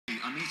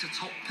I meet a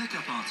top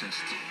pickup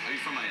artist. Are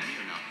you from Miami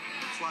or no?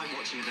 It's like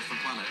watching a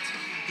different planet.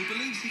 He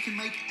believes he can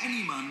make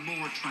any man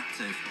more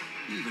attractive,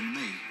 even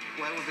me.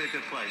 Where would be a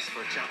good place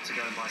for a chap to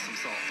go and buy some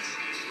socks?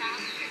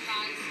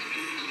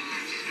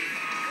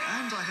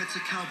 And I head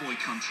to cowboy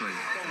country.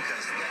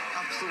 Bonkers,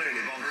 yeah,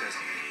 absolutely bonkers.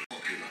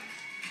 Popular.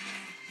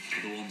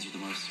 For the ones with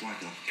the most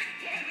swagger.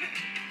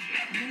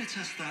 I'm going to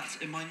test that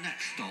in my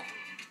next stop,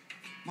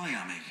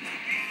 Miami.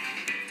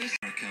 This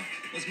America,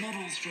 as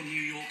models from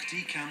New York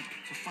decamp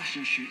for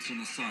fashion shoots in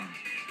the sun.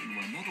 And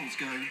where models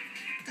go,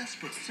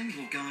 desperate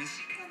single guys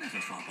are never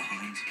far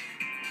behind.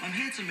 I'm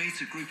here to meet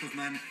a group of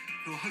men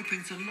who are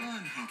hoping to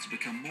learn how to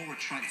become more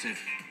attractive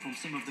from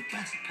some of the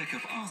best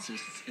pickup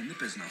artists in the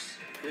business.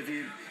 Have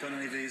you done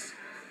any of these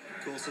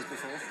courses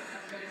before?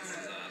 This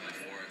is my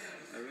fourth.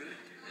 Oh, really?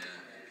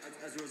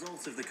 Yeah. As a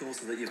result of the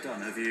courses that you've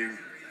done, have you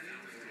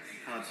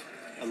had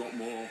a lot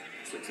more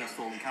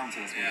successful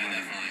encounters with women?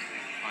 Definitely.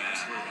 Oh, yeah.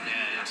 Absolutely.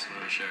 Yeah,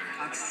 absolutely, for sure.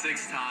 That's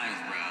 6 times,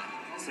 bro.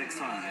 6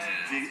 times?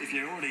 Yeah. If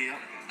you're already up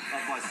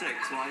by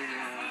 6, why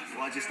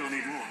do you still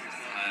need more?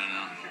 I don't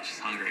know. Just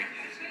hungry.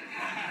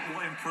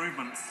 What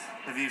improvements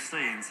have you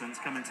seen since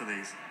coming to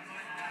these?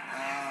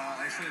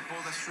 I actually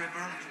pulled a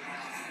stripper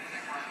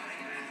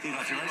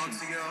Congratulations.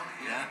 months ago.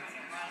 Yeah.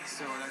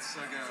 So that's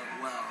like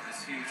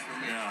it's huge for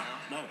me. Yeah.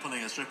 No,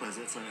 pulling a stripper,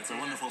 it's a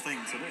wonderful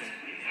thing to do.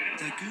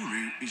 Their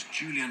guru is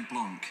Julien,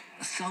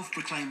 a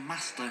self-proclaimed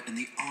master in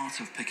the art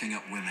of picking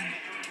up women.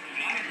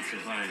 It's a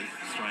very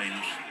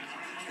strange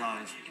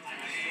guys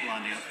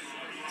lining up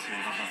to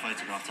have their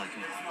photograph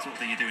taken. Sort of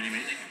thing you do when you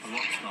meet a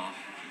rock star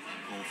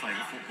or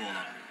favourite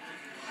footballer. I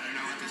don't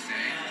know what to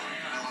say, but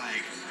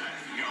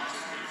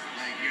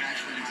you're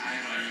actually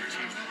inspired on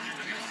YouTube,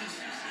 to be honest.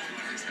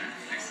 What is that?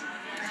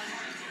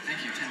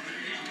 Thank you, Tim.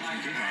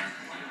 Thank you, Ryan.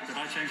 Did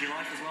I change your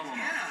life as well or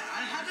not? Yeah,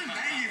 I haven't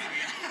met you.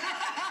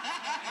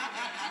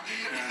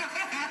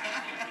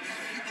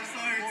 I'm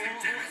sorry,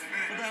 Tim.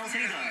 What the hell's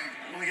he done?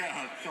 Let me get a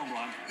hug. Come on,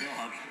 Brian. Get a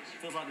hug.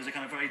 Feels like there's a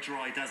kind of very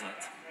dry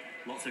desert.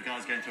 Lots of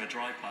guys going through a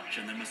dry patch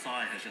and the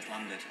Messiah has just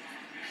landed.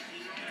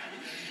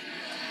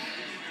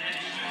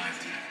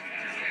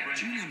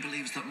 Julien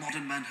believes that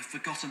modern men have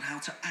forgotten how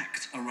to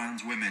act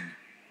around women.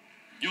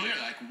 You'll hear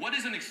that. Like, what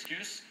is an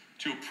excuse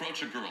to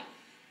approach a girl?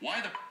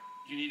 Why the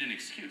do you need an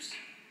excuse?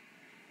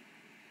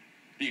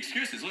 The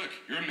excuse is, look,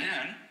 you're a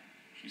man,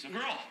 she's a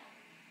girl.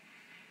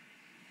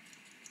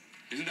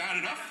 Isn't that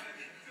enough?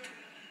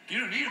 You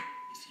don't need an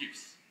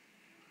excuse.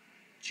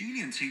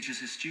 Julien teaches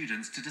his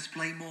students to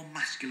display more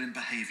masculine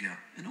behaviour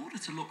in order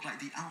to look like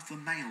the alpha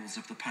males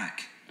of the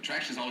pack.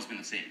 Attraction's always been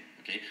the same,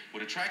 okay?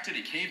 What attracted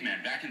a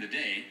caveman back in the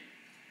day,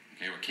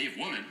 okay, or a cave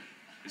woman,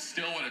 is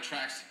still what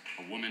attracts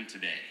a woman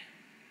today.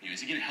 You know,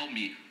 is it going to help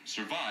me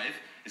survive?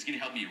 Is it going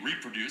to help me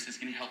reproduce? Is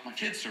it going to help my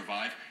kids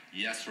survive?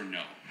 Yes or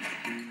no?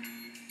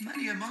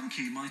 Many a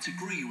monkey might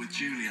agree with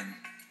Julien.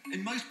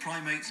 In most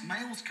primates,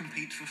 males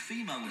compete for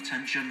female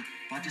attention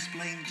by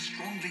displaying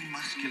strongly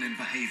masculine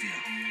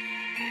behaviour.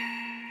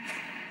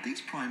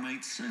 These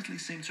primates certainly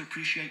seem to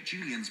appreciate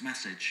Julien's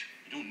message.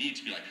 You don't need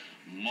to be like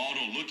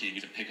model looking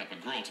to pick up a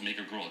girl, to make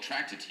a girl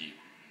attracted to you.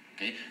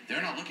 Okay?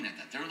 They're not looking at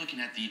that. They're looking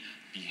at the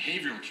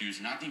behavioral cues,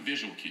 not the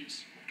visual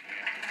cues.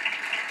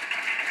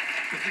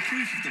 But the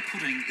proof of the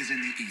pudding is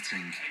in the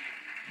eating.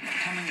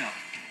 Coming up,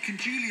 can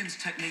Julien's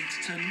techniques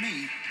turn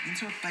me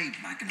into a babe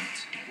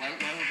magnet? Where would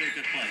be a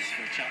good place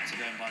for a chap to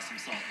go and buy some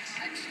socks?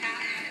 A chap to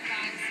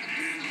buy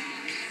some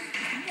socks.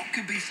 And what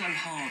can be so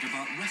hard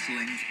about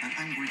wrestling an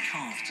angry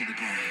calf to the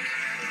ground?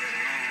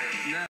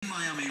 Yeah. In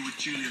Miami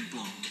with Julien,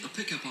 a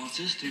pickup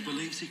artist who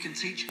believes he can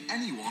teach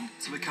anyone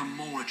to become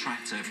more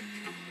attractive.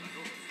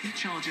 He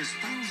charges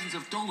thousands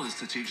of dollars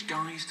to teach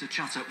guys to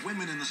chat up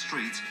women in the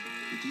street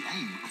with the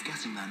aim of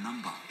getting their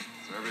number.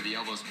 So wherever the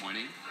elbow's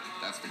pointing,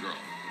 that's the girl.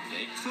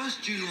 Okay?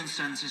 First, Julien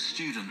sends his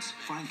students,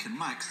 Frank and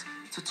Max,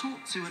 to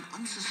talk to an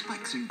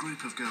unsuspecting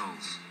group of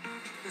girls.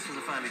 This is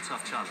a fairly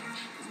tough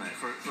challenge, isn't it?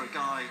 For a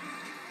guy,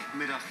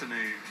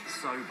 mid-afternoon,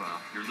 sober.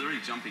 You're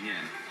literally jumping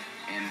in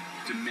and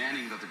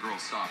demanding that the girl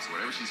stops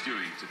whatever she's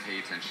doing to pay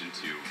attention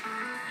to you.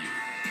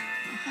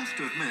 I have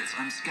to admit,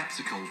 I'm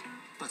sceptical,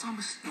 but I'm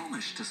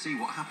astonished to see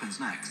what happens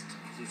next.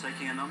 Is he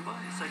taking a number?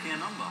 He's taking a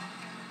number.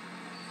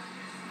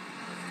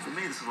 For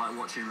me, this is like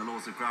watching the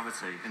laws of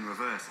gravity in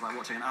reverse, like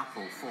watching an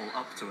apple fall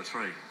up to a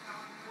tree.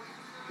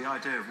 The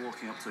idea of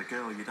walking up to a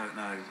girl you don't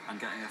know and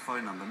getting a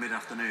phone number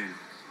mid-afternoon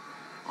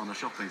on a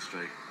shopping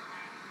street.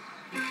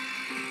 But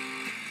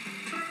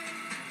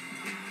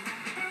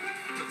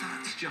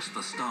that's just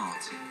the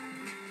start.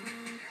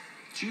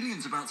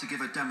 Julien's about to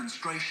give a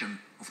demonstration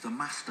of the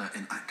master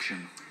in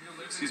action.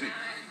 Excuse me.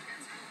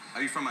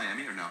 Are you from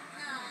Miami or no?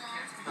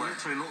 I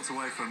literally looked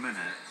away for a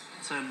minute,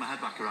 turned my head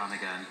back around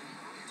again,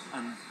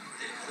 and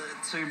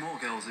two more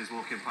girls he's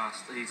walking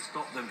past, he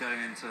stopped them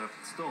going into a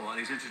store and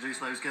he's introduced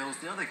those girls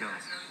to the other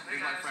girls.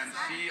 Here's my friend.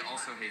 She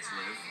also hates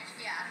Liv.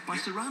 Yeah. By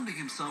surrounding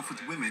himself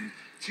with women,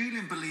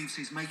 Julien believes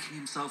he's making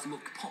himself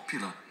look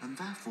popular and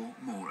therefore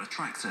more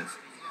attractive.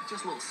 It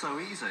just looks so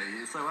easy,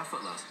 it's so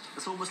effortless.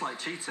 It's almost like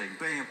cheating.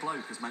 Being a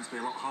bloke is meant to be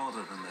a lot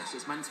harder than this.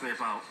 It's meant to be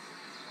about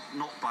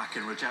knocked back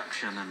in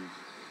rejection and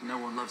no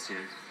one loves you.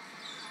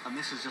 And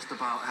this is just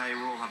about, hey,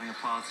 we're all having a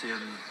party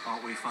and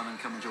aren't we fun and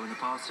come and join the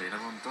party? And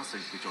everyone does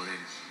seem to be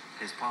joining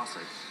his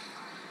party.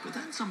 But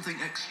then something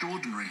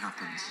extraordinary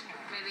happens.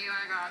 Maybe you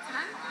want to go out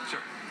tonight?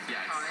 Sure.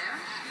 Yeah, Oh,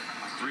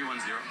 yeah? it's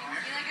 310.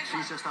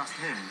 She's just asked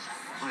him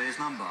for his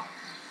number.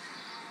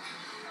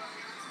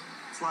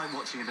 It's like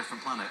watching a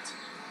different planet.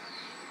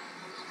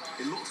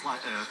 It looks like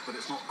Earth, but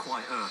it's not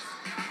quite Earth.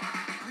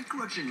 I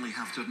grudgingly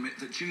have to admit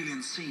that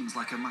Julien seems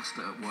like a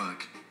master at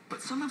work,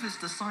 but some of his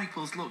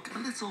disciples look a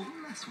little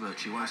less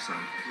virtuoso.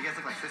 You guys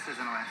look like sisters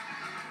in a way.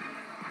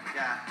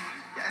 Yeah.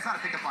 Yeah, it's not a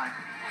pickup line.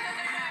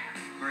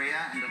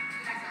 Maria and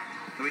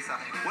Luisa.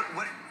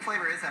 What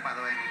flavor is that, by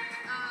the way?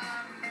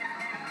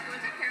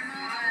 Was it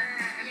caramel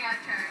or black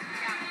cherry?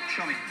 Yeah.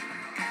 Show me.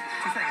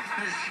 2 seconds.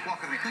 Just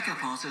walk with me.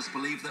 Pickup artists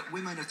believe that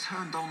women are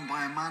turned on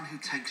by a man who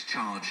takes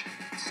charge.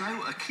 So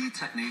a key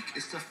technique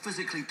is to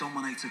physically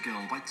dominate a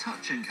girl by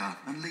touching her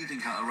and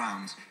leading her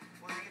around.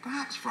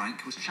 Perhaps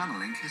Frank was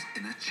channeling his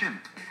inner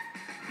chimp.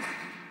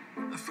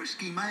 A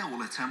frisky male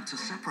will attempt to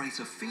separate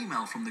a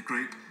female from the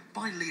group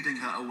by leading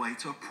her away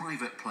to a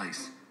private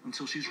place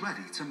until she's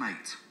ready to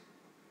mate.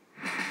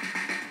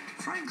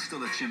 Frank's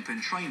still a chimp in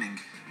training,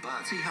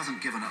 but he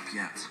hasn't given up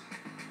yet.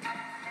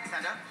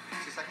 Stand up.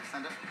 2 seconds.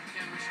 Stand up.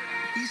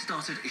 He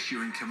started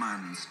issuing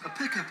commands, a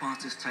pickup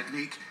artist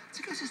technique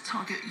to get his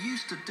target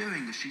used to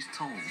doing as she's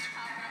told.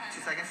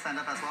 2 seconds. Stand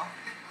up as well.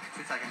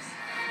 2 seconds.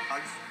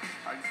 Hugs.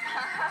 Hugs.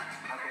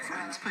 Okay.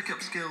 Frank's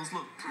pickup skills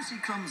look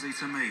pretty clumsy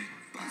to me,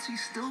 but he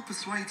still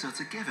persuades her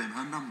to give him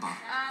her number.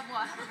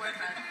 What?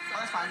 Boyfriend.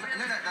 Oh, that's fine.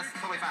 No, that's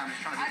totally fine. I'm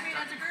just trying to. I mean,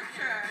 as a group,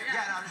 sure.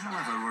 Yeah, no, I'm just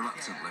However,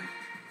 reluctantly.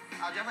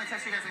 I'll definitely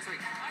text you guys next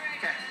week.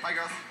 Okay. Bye,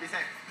 girls. Be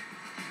safe.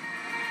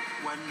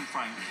 When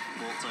Frank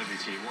walked over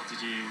to you, what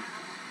did you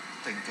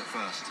think at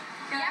first?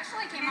 He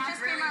actually came out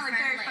really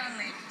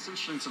friendly. It's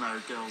interesting to know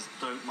girls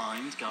don't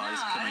mind guys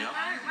coming up.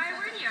 Why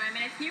would you? I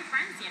mean, it's new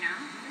friends, you know?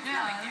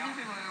 Yeah, new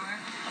people we were.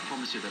 I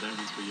promise you they don't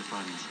need to be your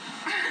friends.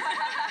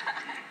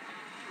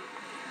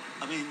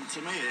 I mean,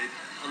 to me,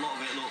 a lot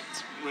of it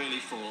looked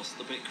really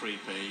forced, a bit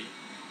creepy.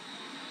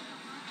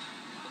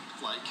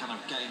 Like, kind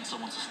of getting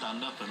someone to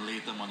stand up and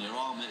lead them on your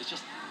arm. It's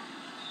just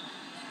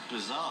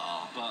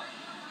bizarre, but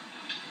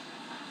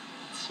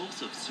it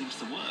sort of seems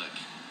to work.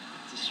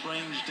 It's a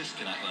strange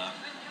disconnect there.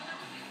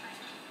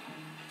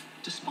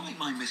 Despite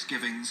my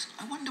misgivings,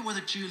 I wonder whether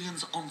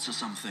Julien's onto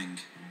something.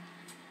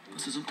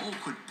 But as an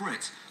awkward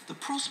Brit, the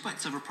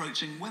prospect of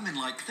approaching women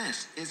like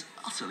this is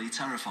utterly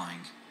terrifying.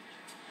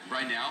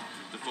 Right now,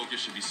 the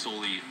focus should be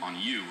solely on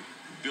you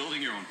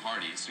building your own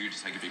party. So you're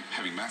just like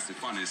having massive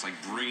fun, and it's like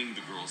bringing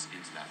the girls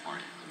into that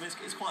party. I mean,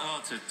 it's quite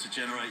hard to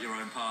generate your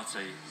own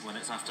party when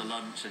it's after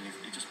lunch and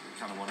you just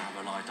kind of want to have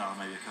a lie down,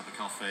 maybe a cup of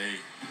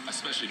coffee.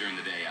 Especially during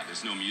the day, yeah.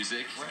 There's no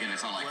music, and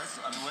it's not like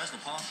where's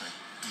the party?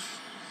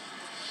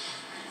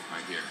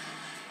 right here.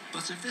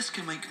 But if this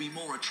can make me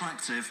more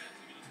attractive,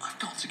 I've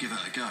got to give it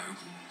a go.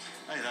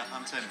 Hey there,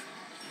 I'm Tim.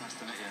 Nice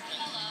to meet you.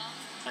 Hello.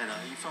 Hey there,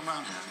 are you from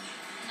around here?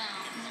 No.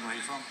 Where are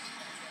you from?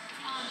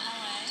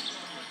 LA.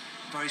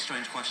 Very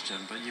strange question,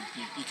 but you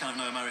kind of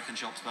know American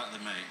shops better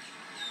than me.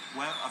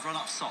 I've run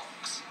out of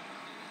socks.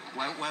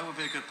 Where would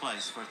be a good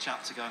place for a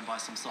chap to go and buy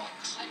some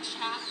socks? A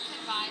chap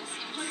could buy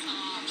some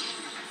socks.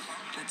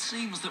 It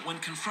seems that when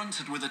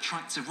confronted with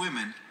attractive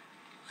women,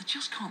 I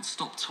just can't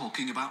stop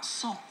talking about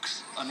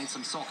socks. I need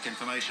some sock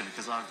information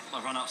because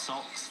I've run out of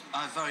socks.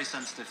 I have very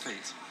sensitive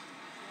feet.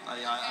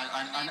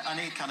 I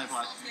need kind of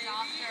like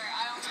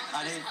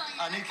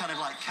I need kind of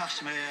like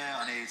cashmere.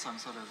 I need some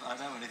sort of I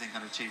don't know anything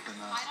kind of cheap in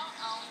there. I don't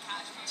own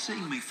cashmere.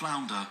 Seeing me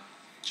flounder,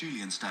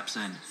 Julien steps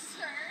in.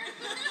 Sure.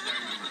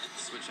 Remember,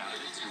 switch out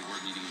of it so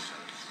we're meeting each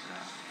other.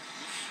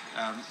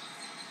 Yeah.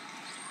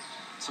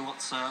 So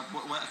what's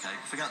okay?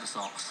 Forget the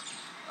socks.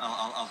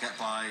 I'll get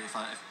by if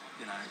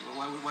you know.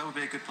 Where would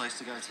be a good place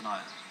to go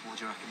tonight? What would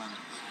you recommend?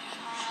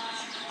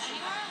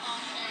 Anywhere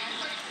along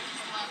there.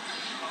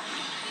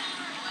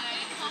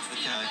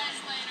 Okay.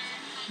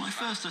 My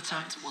first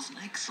attempt wasn't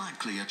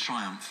exactly a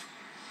triumph.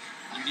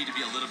 You need to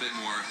be a little bit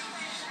more.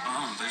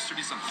 There should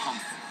be some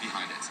pump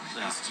behind it.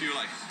 Yeah. It's too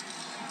like.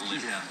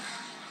 Limp. Yeah.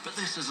 But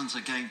this isn't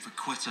a game for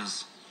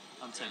quitters.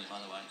 I'm Tim, by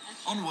the way.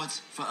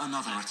 Onwards for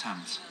another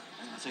attempt.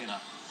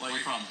 Tina, where are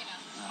you from?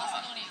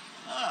 Macedonia.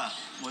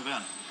 Muy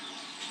bien.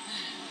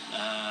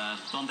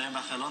 ¿Dónde en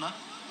Barcelona?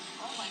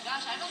 Oh my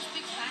gosh, I don't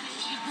speak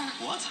Spanish.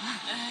 What?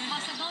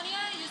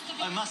 Macedonia used to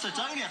be. Oh,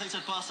 Macedonia. I think it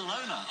said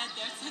Barcelona.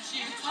 That's what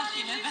you were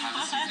talking Have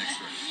a seat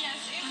next to it. Yes,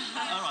 it's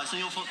All right, so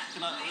you're from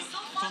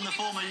the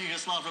former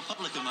Yugoslav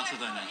Republic of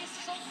Macedonia.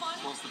 It's so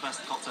funny. What's the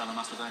best cocktail in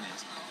Macedonia?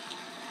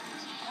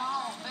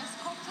 Wow, best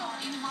cocktail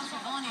in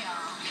Macedonia.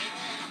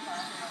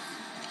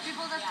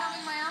 People that come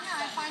in Miami,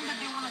 I find that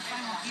they want to try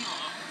mojito.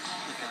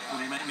 Okay.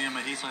 Will you make me a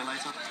mojito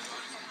later?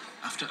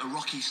 After a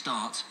rocky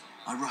start,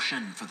 I rush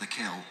in for the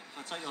kill.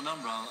 If I take your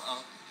number, I'll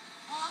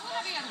Well, I'm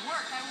going to be at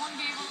work. I won't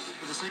be able to.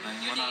 for this evening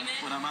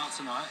when I'm out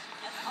tonight.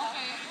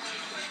 Okay.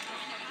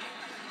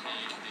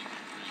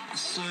 A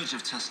surge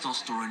of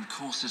testosterone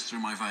courses through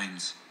my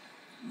veins.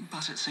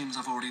 but it seems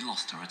I've already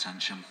lost her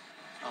attention.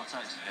 I'll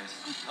text you guys.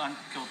 I'm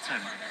called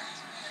Tim.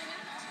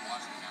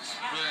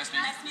 Really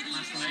nice meeting you.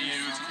 Nice to meet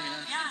you.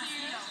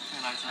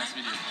 Hey, nice to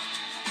meet you.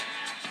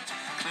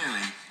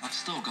 Clearly, I've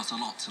still got a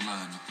lot to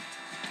learn.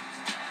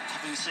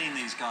 Having seen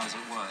these guys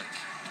at work,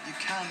 you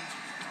can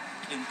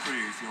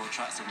improve your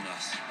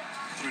attractiveness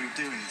through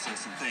doing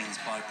certain things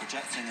by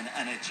projecting an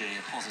energy,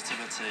 a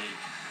positivity,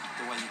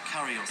 the way you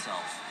carry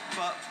yourself.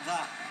 But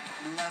that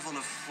level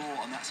of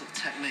thought and that sort of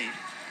technique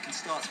can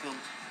start to feel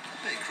a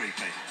bit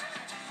creepy.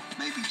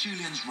 Maybe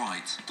Julian's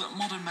right, that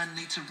modern men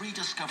need to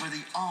rediscover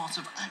the art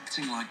of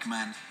acting like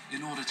men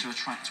in order to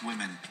attract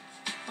women.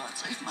 But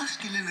if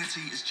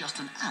masculinity is just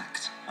an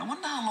act, I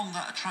wonder how long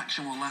that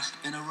attraction will last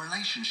in a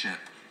relationship.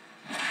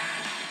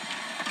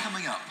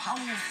 Coming up, how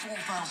will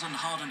 4,000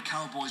 hardened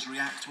cowboys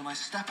react when I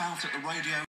step out at the radio